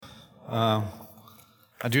I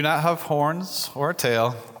do not have horns or a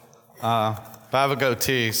tail, but I have a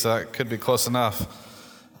goatee, so that could be close enough.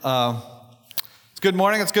 It's good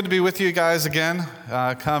morning. It's good to be with you guys again,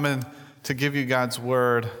 coming to give you God's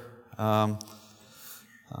word. Again,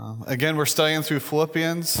 we're studying through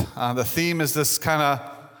Philippians. The theme is this kind of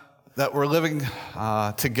that we're living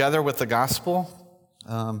together with the gospel.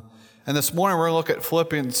 And this morning we're going to look at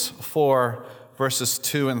Philippians 4, verses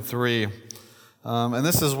 2 and 3. And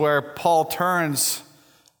this is where Paul turns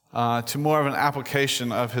to more of an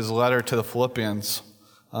application of his letter to the Philippians.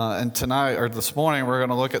 And tonight, or this morning, we're going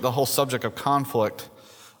to look at the whole subject of conflict.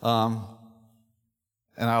 And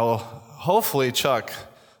I will, hopefully, Chuck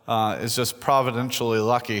is just providentially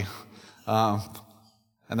lucky and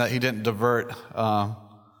that he didn't divert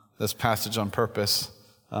this passage on purpose.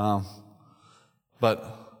 But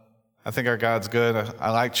I think our God's good. I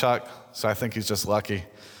like Chuck, so I think he's just lucky.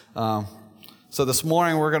 So this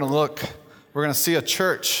morning we're going to see a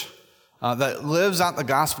church that lives out the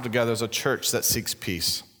gospel together as a church that seeks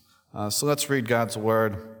peace. So let's read God's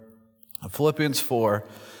word. Philippians 4,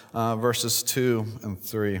 verses 2 and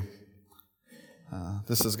 3.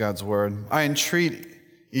 This is God's word. I entreat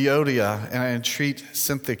Euodia and I entreat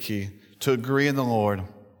Syntyche to agree in the Lord.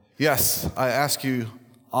 Yes, I ask you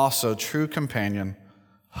also, true companion,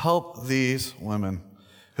 help these women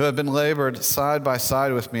who have been labored side by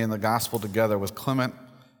side with me in the gospel together with Clement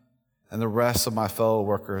and the rest of my fellow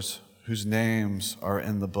workers whose names are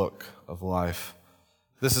in the book of life.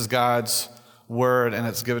 This is God's word, and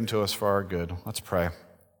it's given to us for our good. Let's pray.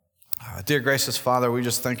 Dear gracious Father, we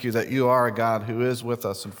just thank you that you are a God who is with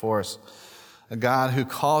us and for us, a God who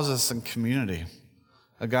calls us in community,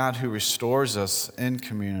 a God who restores us in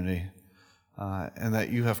community, and that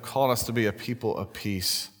you have called us to be a people of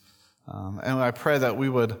peace. And I pray that we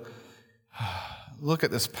would look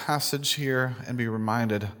at this passage here and be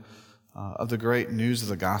reminded of the great news of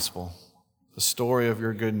the gospel, the story of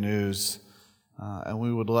your good news, and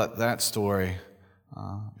we would let that story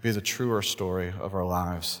be the truer story of our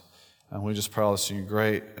lives. And we just pray all this in your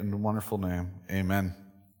great and wonderful name. Amen.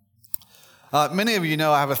 Many of you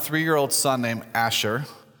know I have a 3-year-old son named Asher,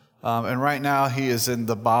 and right now he is in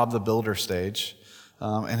the Bob the Builder stage,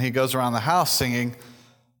 and he goes around the house singing,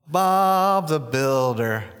 Bob the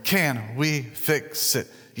Builder, can we fix it?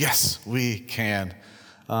 Yes, we can.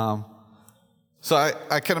 So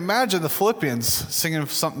I can imagine the Philippians singing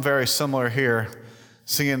something very similar here,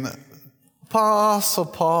 singing, Apostle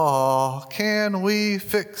Paul, can we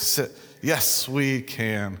fix it? Yes, we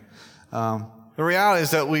can. The reality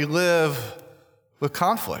is that we live with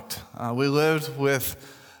conflict. We live with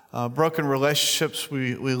broken relationships.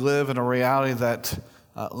 We live in a reality that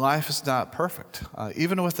life is not perfect,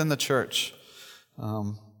 even within the church.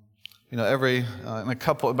 In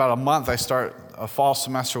about a month, I start a fall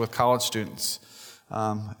semester with college students.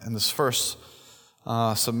 In this first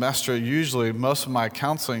semester, usually most of my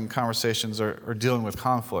counseling conversations are dealing with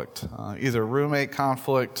conflict, either roommate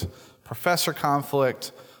conflict, professor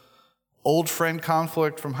conflict, old friend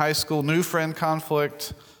conflict from high school, new friend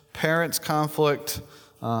conflict, parents conflict,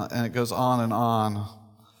 and it goes on and on.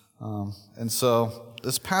 And so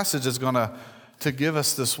this passage is going to give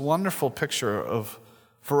us this wonderful picture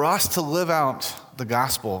for us to live out the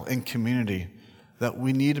gospel in community, that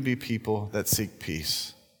we need to be people that seek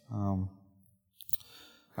peace.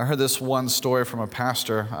 I heard this one story from a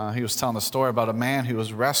pastor. He was telling a story about a man who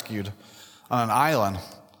was rescued on an island,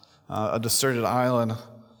 a deserted island,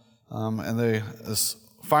 and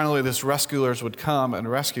finally this rescuers would come and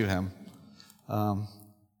rescue him.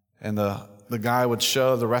 And the guy would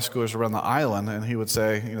show the rescuers around the island, and he would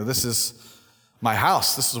say, this is my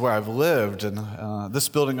house. This is where I've lived, and this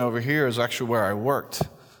building over here is actually where I worked.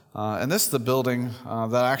 And this is the building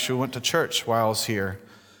that I actually went to church while I was here.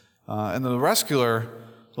 And the rescuer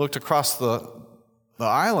looked across the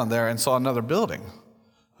island there and saw another building.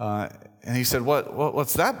 And he said,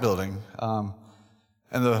 what's that building? And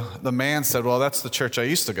the man said, well, that's the church I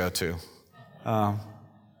used to go to.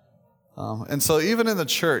 And so even in the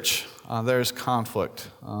church, there's conflict.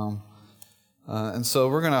 And so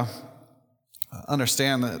we're going to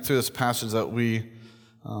understand that through this passage that we're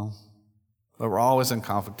always in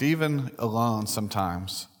conflict, even alone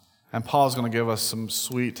sometimes. And Paul's going to give us some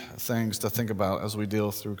sweet things to think about as we deal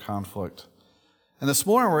through conflict. And this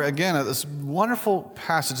morning we're again at this wonderful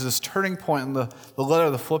passage, this turning point in the letter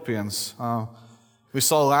of the Philippians. We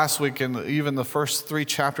saw last week in even the first 3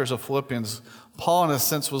 chapters of Philippians, Paul, in a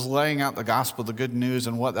sense, was laying out the gospel, the good news,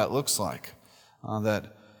 and what that looks like.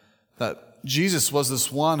 That Jesus was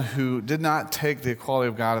this one who did not take the equality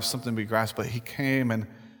of God as something to be grasped, but he came and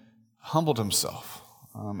humbled himself,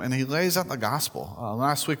 And he lays out the gospel.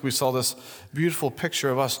 Last week we saw this beautiful picture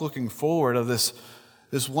of us looking forward of this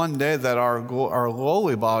one day that our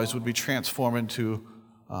lowly bodies would be transformed into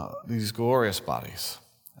these glorious bodies.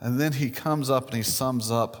 And then he comes up and he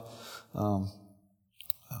sums up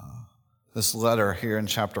this letter here in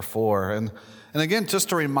chapter 4. And again, just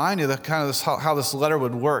to remind you that kind of how this letter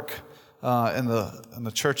would work in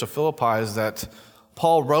the church of Philippi is that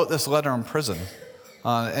Paul wrote this letter in prison.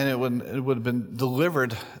 And it would have been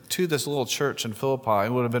delivered to this little church in Philippi.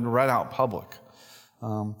 It would have been read out public.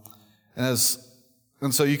 And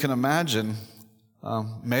so you can imagine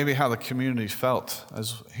maybe how the community felt.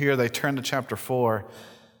 As here they turned to chapter 4,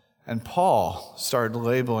 and Paul started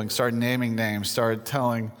naming names, started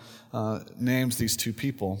telling names these two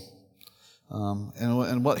people.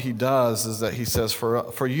 And what he does is that he says,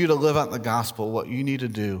 for you to live out the gospel, what you need to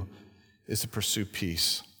do is to pursue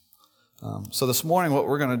peace. So this morning, what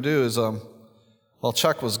we're going to do is, while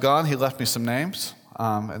Chuck was gone, he left me some names,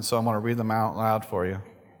 and so I'm going to read them out loud for you.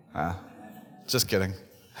 Just kidding.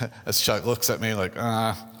 As Chuck looks at me like,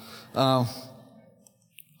 But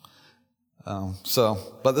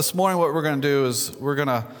this morning, what we're going to do is we're going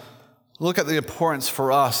to look at the importance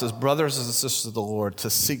for us as brothers and sisters of the Lord to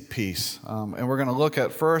seek peace. And we're going to look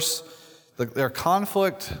at first their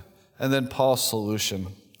conflict and then Paul's solution.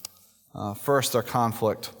 First, their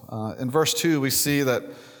conflict. In verse 2, we see that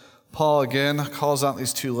Paul again calls out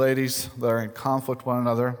these two ladies that are in conflict with one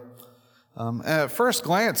another. And at first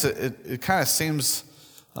glance, it kind of seems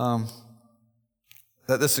that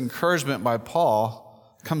this encouragement by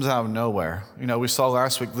Paul comes out of nowhere. We saw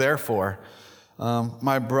last week, therefore,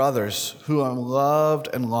 my brothers, who am loved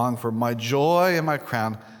and longed for, my joy and my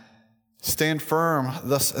crown, stand firm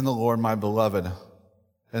thus in the Lord, my beloved.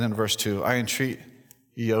 And in verse 2, I entreat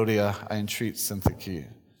Euodia, I entreat Syntyche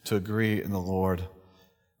to agree in the Lord.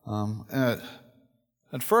 And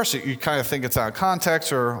at first, you kind of think it's out of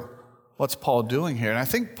context, or what's Paul doing here? And I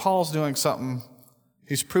think Paul's doing something,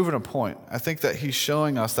 he's proven a point. I think that he's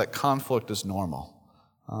showing us that conflict is normal.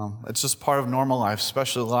 It's just part of normal life,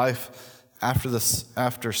 especially life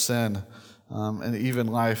after sin, and even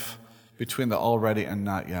life between the already and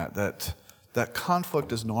not yet, that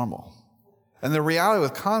conflict is normal. And the reality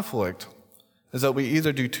with conflict is that we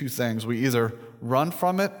either do two things. We either run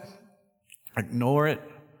from it, ignore it,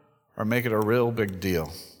 or make it a real big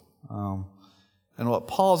deal. And what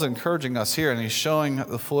Paul's encouraging us here, and he's showing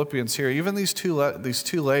the Philippians here, even these two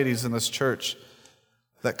ladies in this church,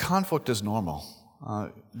 that conflict is normal.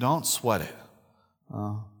 Don't sweat it.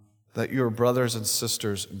 That you're brothers and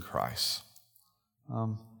sisters in Christ.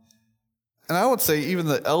 And I would say even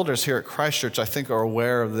the elders here at Christ Church, I think, are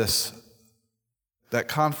aware of this, that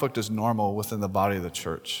conflict is normal within the body of the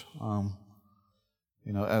church.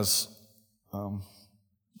 As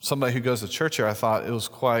somebody who goes to church here, I thought it was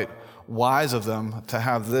quite wise of them to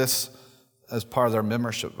have this as part of their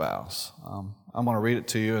membership vows. I'm going to read it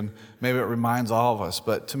to you, and maybe it reminds all of us.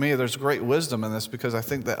 But to me, there's great wisdom in this, because I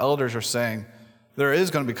think the elders are saying there is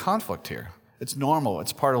going to be conflict here. It's normal.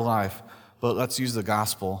 It's part of life. But let's use the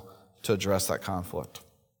gospel to address that conflict.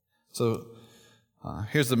 So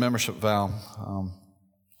here's the membership vow.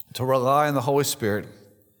 To rely on the Holy Spirit,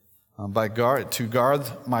 to guard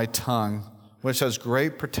my tongue, which has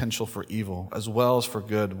great potential for evil as well as for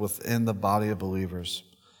good within the body of believers.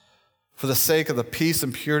 For the sake of the peace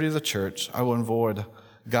and purity of the church, I will avoid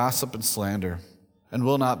gossip and slander, and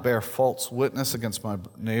will not bear false witness against my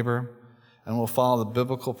neighbor, and will follow the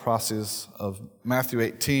biblical process of Matthew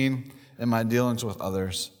 18 in my dealings with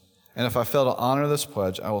others. And if I fail to honor this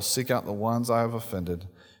pledge, I will seek out the ones I have offended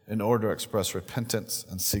in order to express repentance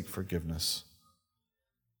and seek forgiveness.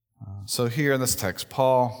 So here in this text,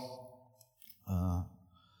 Paul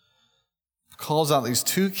calls out these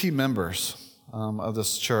two key members of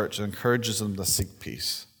this church and encourages them to seek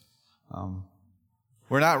peace.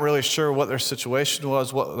 We're not really sure what their situation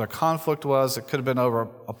was, what their conflict was. It could have been over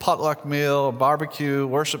a potluck meal, a barbecue,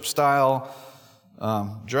 worship style,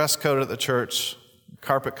 dress code at the church,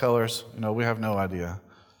 carpet colors. We have no idea.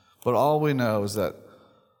 But all we know is that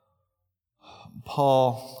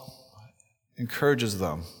Paul encourages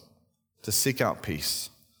them to seek out peace.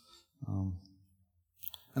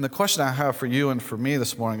 And the question I have for you and for me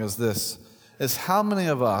this morning is this, is how many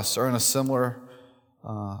of us are in a similar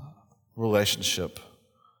relationship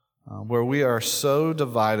where we are so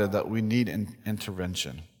divided that we need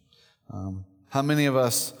intervention? How many of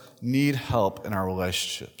us need help in our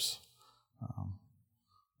relationships?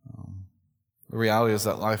 The reality is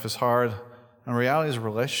that life is hard, and the reality is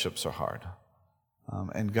relationships are hard.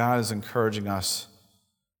 And God is encouraging us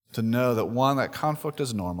to know that, one, that conflict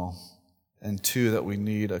is normal, and two, that we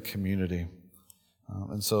need a community.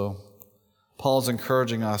 And so Paul's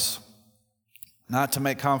encouraging us not to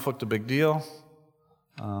make conflict a big deal,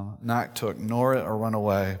 not to ignore it or run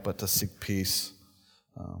away, but to seek peace.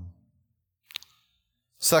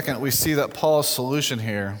 Second, we see that Paul's solution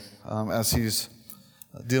here, as he's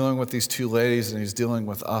dealing with these two ladies and he's dealing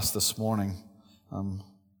with us this morning,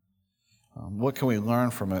 what can we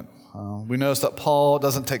learn from it? We notice that Paul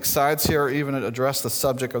doesn't take sides here or even address the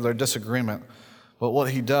subject of their disagreement, but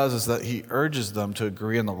what he does is that he urges them to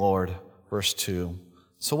agree in the Lord, verse 2.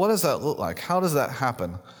 So what does that look like? How does that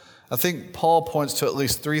happen? I think Paul points to at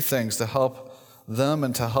least three things to help them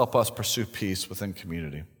and to help us pursue peace within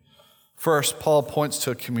community. First, Paul points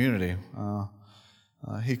to a community.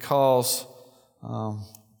 He calls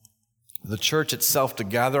the church itself to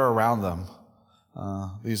gather around them,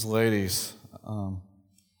 these ladies,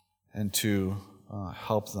 and to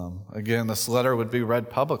help them. Again, this letter would be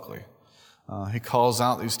read publicly. He calls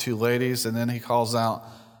out these two ladies, and then he calls out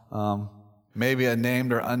maybe a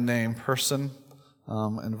named or unnamed person.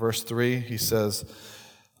 In verse 3, he says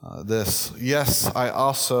this, "Yes, I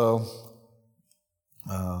also,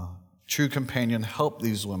 true companion, help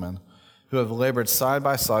these women who have labored side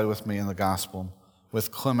by side with me in the gospel,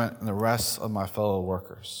 with Clement and the rest of my fellow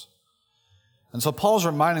workers." And so Paul's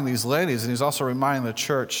reminding these ladies, and he's also reminding the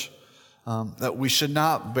church that we should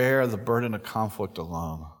not bear the burden of conflict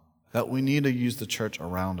alone, that we need to use the church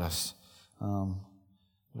around us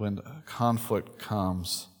when conflict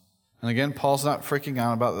comes. And again, Paul's not freaking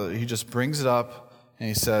out about that. He just brings it up and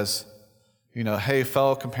he says, hey,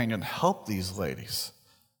 fellow companion, help these ladies.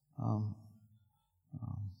 And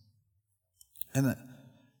the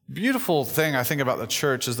beautiful thing I think about the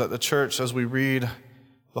church is that the church, as we read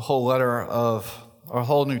the whole letter of our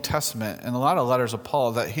whole New Testament and a lot of letters of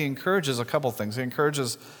Paul, that he encourages a couple things. He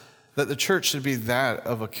encourages that the church should be that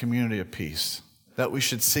of a community of peace, that we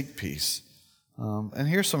should seek peace. And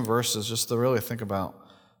here's some verses just to really think about.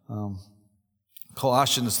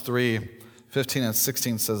 Colossians 3:15 and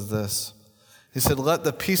 16 says this. He said, "Let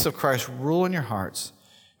the peace of Christ rule in your hearts,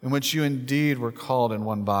 in which you indeed were called in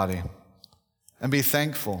one body. And be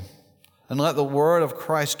thankful. And let the word of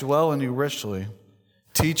Christ dwell in you richly,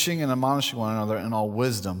 teaching and admonishing one another in all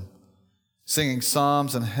wisdom, singing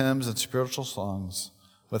psalms and hymns and spiritual songs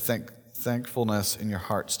with thankfulness in your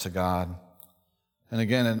hearts to God." And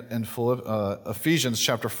again, in Ephesians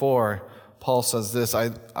chapter 4, Paul says this,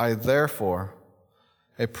 I therefore,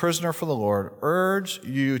 a prisoner for the Lord, urge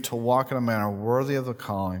you to walk in a manner worthy of the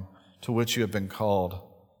calling to which you have been called.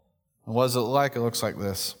 And what is it like? It looks like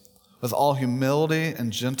this. With all humility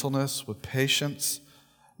and gentleness, with patience,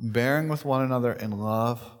 bearing with one another in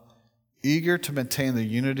love, eager to maintain the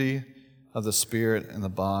unity of the Spirit in the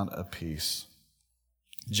bond of peace.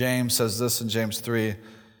 James says this in James 3,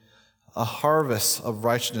 "A harvest of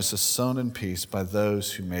righteousness is sown in peace by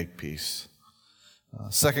those who make peace."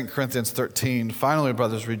 2 Corinthians 13, "Finally,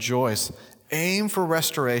 brothers, rejoice, aim for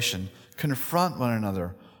restoration, confront one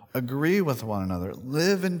another, agree with one another,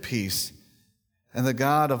 live in peace, and the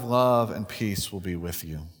God of love and peace will be with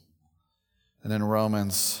you." And in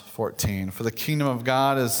Romans 14, "For the kingdom of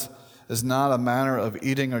God is not a matter of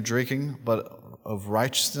eating or drinking, but of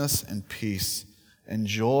righteousness and peace and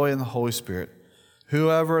joy in the Holy Spirit.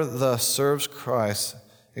 Whoever thus serves Christ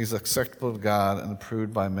is acceptable to God and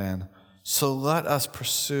approved by men. So let us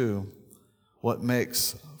pursue what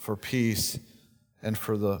makes for peace and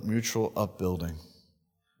for the mutual upbuilding."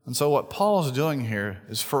 And so what Paul is doing here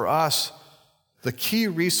is for us, the key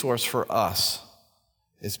resource for us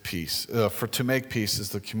is peace. To make peace is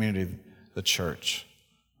the community, the church.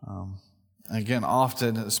 And again,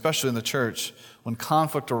 often, especially in the church, when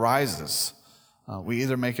conflict arises, we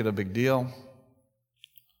either make it a big deal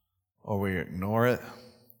or we ignore it.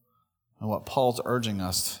 And what Paul's urging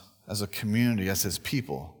us as a community, as his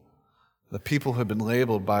people, the people who have been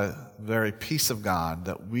labeled by the very peace of God,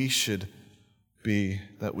 that we should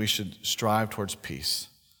strive towards peace.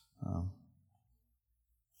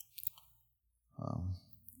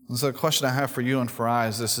 And so the question I have for you and for I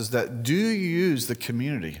is this, is that do you use the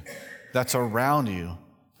community that's around you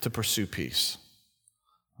to pursue peace?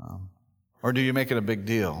 Or do you make it a big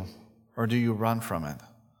deal? Or do you run from it?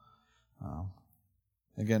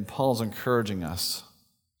 Again, Paul's encouraging us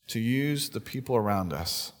to use the people around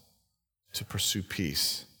us to pursue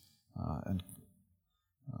peace. And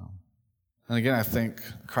again, I think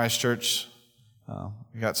Christ Church,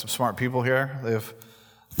 we got some smart people here. They've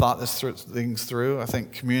thought things through. I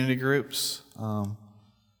think community groups,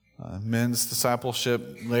 men's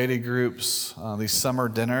discipleship, lady groups, these summer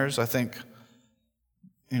dinners, I think,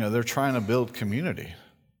 they're trying to build community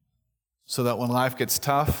so that when life gets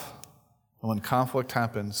tough, And when conflict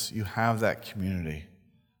happens, you have that community.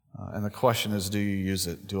 And the question is, do you use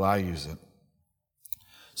it? Do I use it?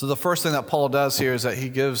 So the first thing that Paul does here is that he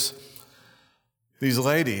gives these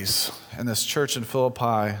ladies in this church in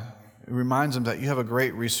Philippi, he reminds them that you have a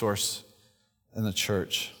great resource in the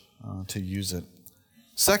church to use it.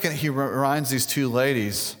 Second, he reminds these two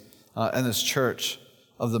ladies in this church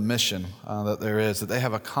of the mission that there is, that they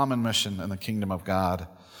have a common mission in the kingdom of God,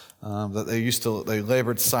 that they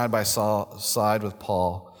labored side by side with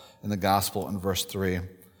Paul in the gospel in verse 3.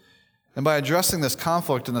 And by addressing this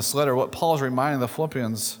conflict in this letter, what Paul is reminding the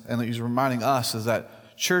Philippians, and he's reminding us, is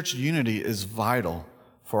that church unity is vital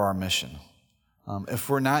for our mission. If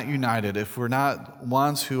we're not united, if we're not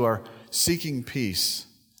ones who are seeking peace,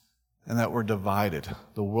 and that we're divided,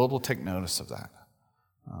 the world will take notice of that.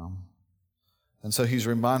 And so he's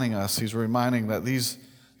reminding that these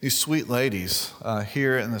sweet ladies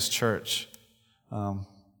here in this church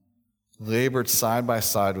labored side by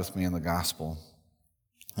side with me in the gospel,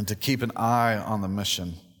 and to keep an eye on the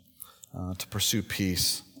mission, to pursue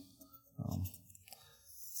peace.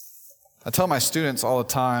 I tell my students all the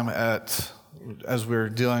time as we're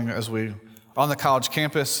on the college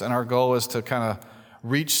campus, and our goal is to kind of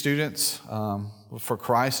reach students for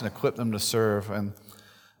Christ and equip them to serve. And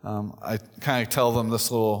I kind of tell them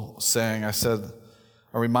this little saying. I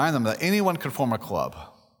remind them that anyone can form a club.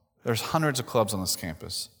 There's hundreds of clubs on this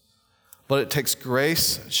campus. But it takes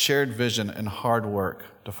grace, shared vision, and hard work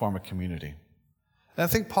to form a community. And I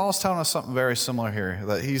think Paul's telling us something very similar here,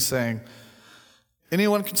 that he's saying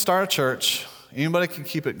anyone can start a church, anybody can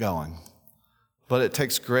keep it going, but it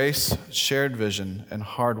takes grace, shared vision, and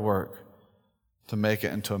hard work to make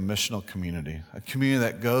it into a missional community, a community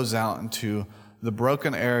that goes out into the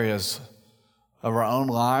broken areas of our own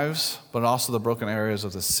lives, but also the broken areas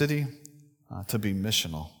of the city, to be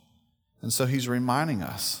missional. And so he's reminding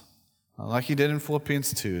us, like he did in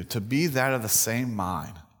Philippians 2, to be that of the same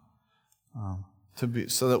mind,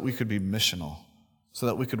 so that we could be missional, so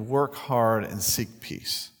that we could work hard and seek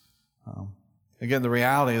peace. Again, the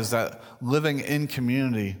reality is that living in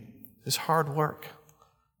community is hard work,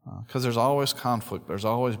 because there's always conflict, there's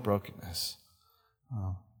always brokenness.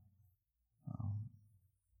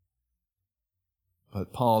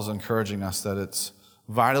 But Paul's encouraging us that it's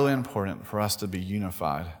vitally important for us to be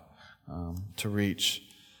unified, to reach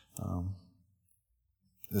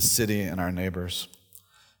the city and our neighbors.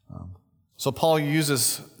 So Paul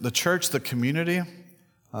uses the church, the community.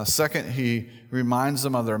 Second, he reminds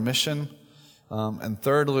them of their mission. And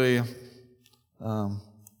thirdly,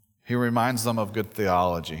 he reminds them of good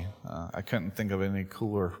theology. I couldn't think of any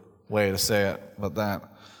cooler way to say it but that.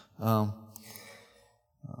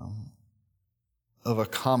 Of a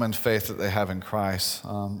common faith that they have in Christ.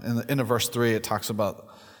 In verse 3, it talks about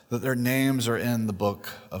that their names are in the book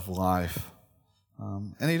of life.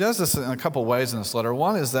 And he does this in a couple ways in this letter.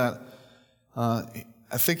 One is that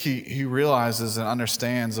I think he realizes and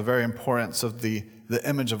understands the very importance of the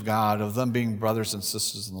image of God, of them being brothers and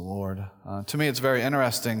sisters in the Lord. To me, it's very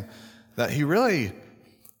interesting that he really,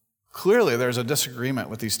 clearly there's a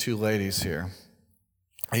disagreement with these two ladies here.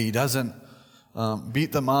 He doesn't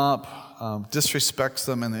beat them up, disrespects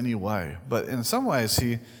them in any way. But in some ways,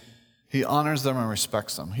 he honors them and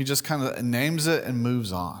respects them. He just kind of names it and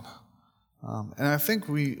moves on. And I think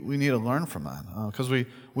we need to learn from that, because we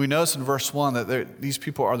notice in verse 1 that these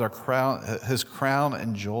people are his crown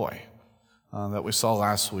and joy that we saw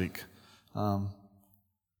last week. And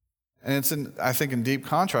it's, I think, in deep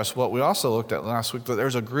contrast to what we also looked at last week, that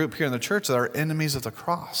there's a group here in the church that are enemies of the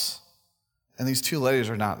cross. And these two ladies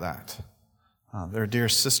are not that. They're dear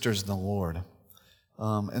sisters in the Lord.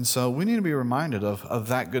 And so we need to be reminded of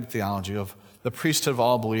that good theology, of the priesthood of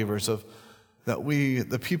all believers, of that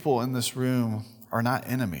the people in this room, are not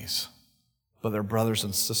enemies, but they're brothers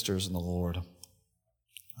and sisters in the Lord.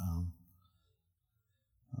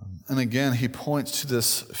 And again, he points to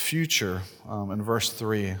this future in verse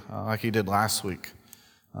 3, like he did last week.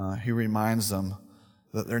 He reminds them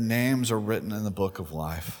that their names are written in the book of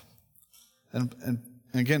life. And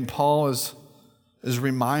again, Paul is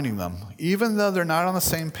reminding them, even though they're not on the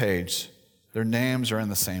same page, their names are in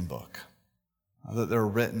the same book, that they're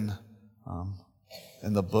written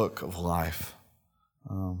in the book of life.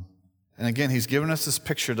 And again, he's given us this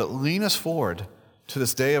picture to lean us forward to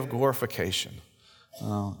this day of glorification,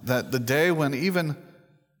 that the day when even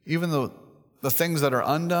the things that are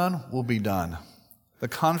undone will be done, the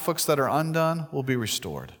conflicts that are undone will be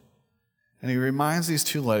restored. And he reminds these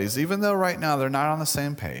two ladies, even though right now they're not on the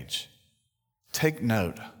same page, take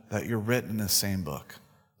note that you're written in the same book,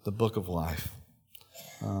 the book of life.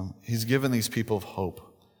 He's given these people hope.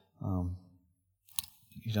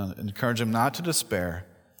 encourage them not to despair,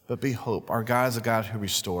 but be hope. Our God is a God who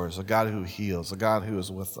restores, a God who heals, a God who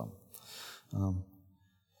is with them.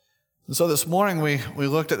 And so this morning we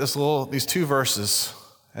looked at these two verses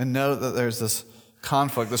and know that there's this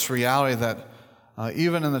conflict, this reality that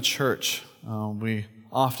even in the church we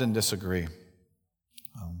often disagree.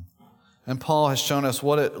 And Paul has shown us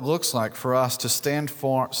what it looks like for us to stand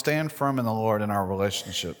firm in the Lord in our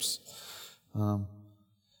relationships.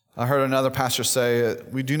 I heard another pastor say,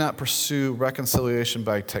 we do not pursue reconciliation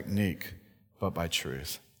by technique, but by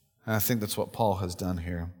truth. And I think that's what Paul has done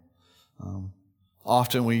here.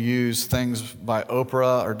 Often we use things by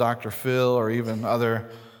Oprah or Dr. Phil or even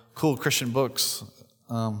other cool Christian books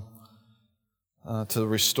to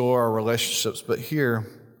restore our relationships. But here,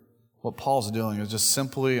 what Paul's doing is just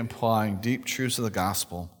simply implying deep truths of the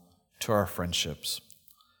gospel to our friendships.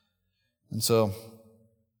 And so,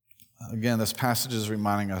 again, this passage is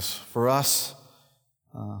reminding us, for us,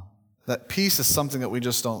 that peace is something that we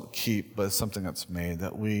just don't keep, but it's something that's made,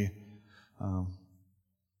 that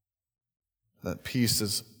peace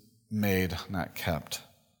is made, not kept.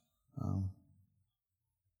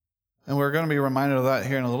 And we're going to be reminded of that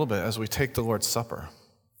here in a little bit as we take the Lord's Supper.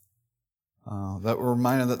 That we're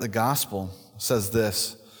reminded that the gospel says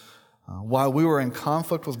this: while we were in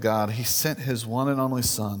conflict with God, he sent his one and only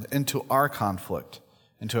Son into our conflict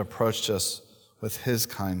and to approach us with his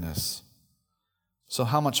kindness. So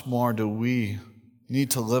how much more do we need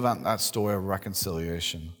to live out that story of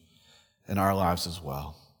reconciliation in our lives as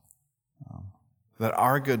well? That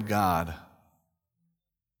our good God,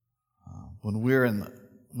 when we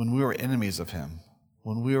were enemies of him,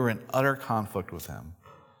 when we were in utter conflict with him,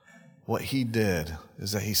 what he did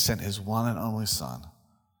is that he sent his one and only Son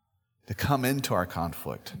to come into our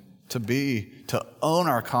conflict, to own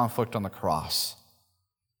our conflict on the cross,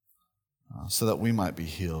 so that we might be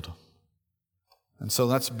healed. And so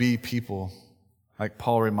let's be people, like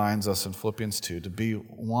Paul reminds us in Philippians 2, to be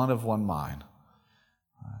one of one mind,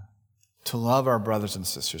 to love our brothers and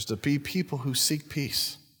sisters, to be people who seek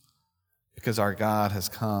peace, because our God has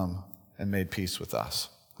come and made peace with us.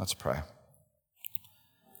 Let's pray.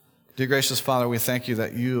 Dear gracious Father, we thank you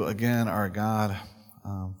that you, again, are a God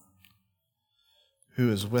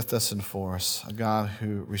who is with us and for us, a God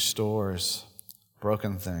who restores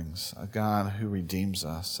broken things, a God who redeems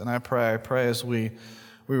us. And I pray as we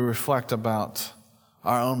reflect about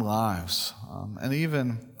our own lives, and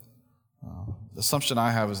even the assumption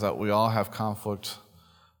I have is that we all have conflict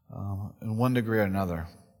in one degree or another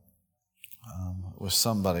with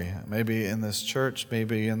somebody, maybe in this church,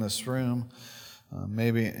 maybe in this room,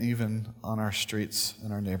 maybe even on our streets,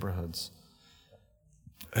 in our neighborhoods.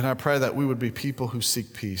 And I pray that we would be people who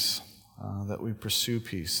seek peace, that we pursue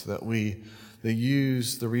peace, that we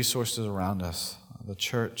use the resources around us, the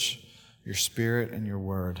church, your Spirit, and your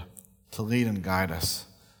word to lead and guide us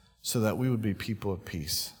so that we would be people of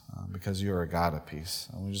peace, because you are a God of peace.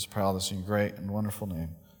 And we just pray all this in your great and wonderful name.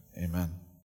 Amen.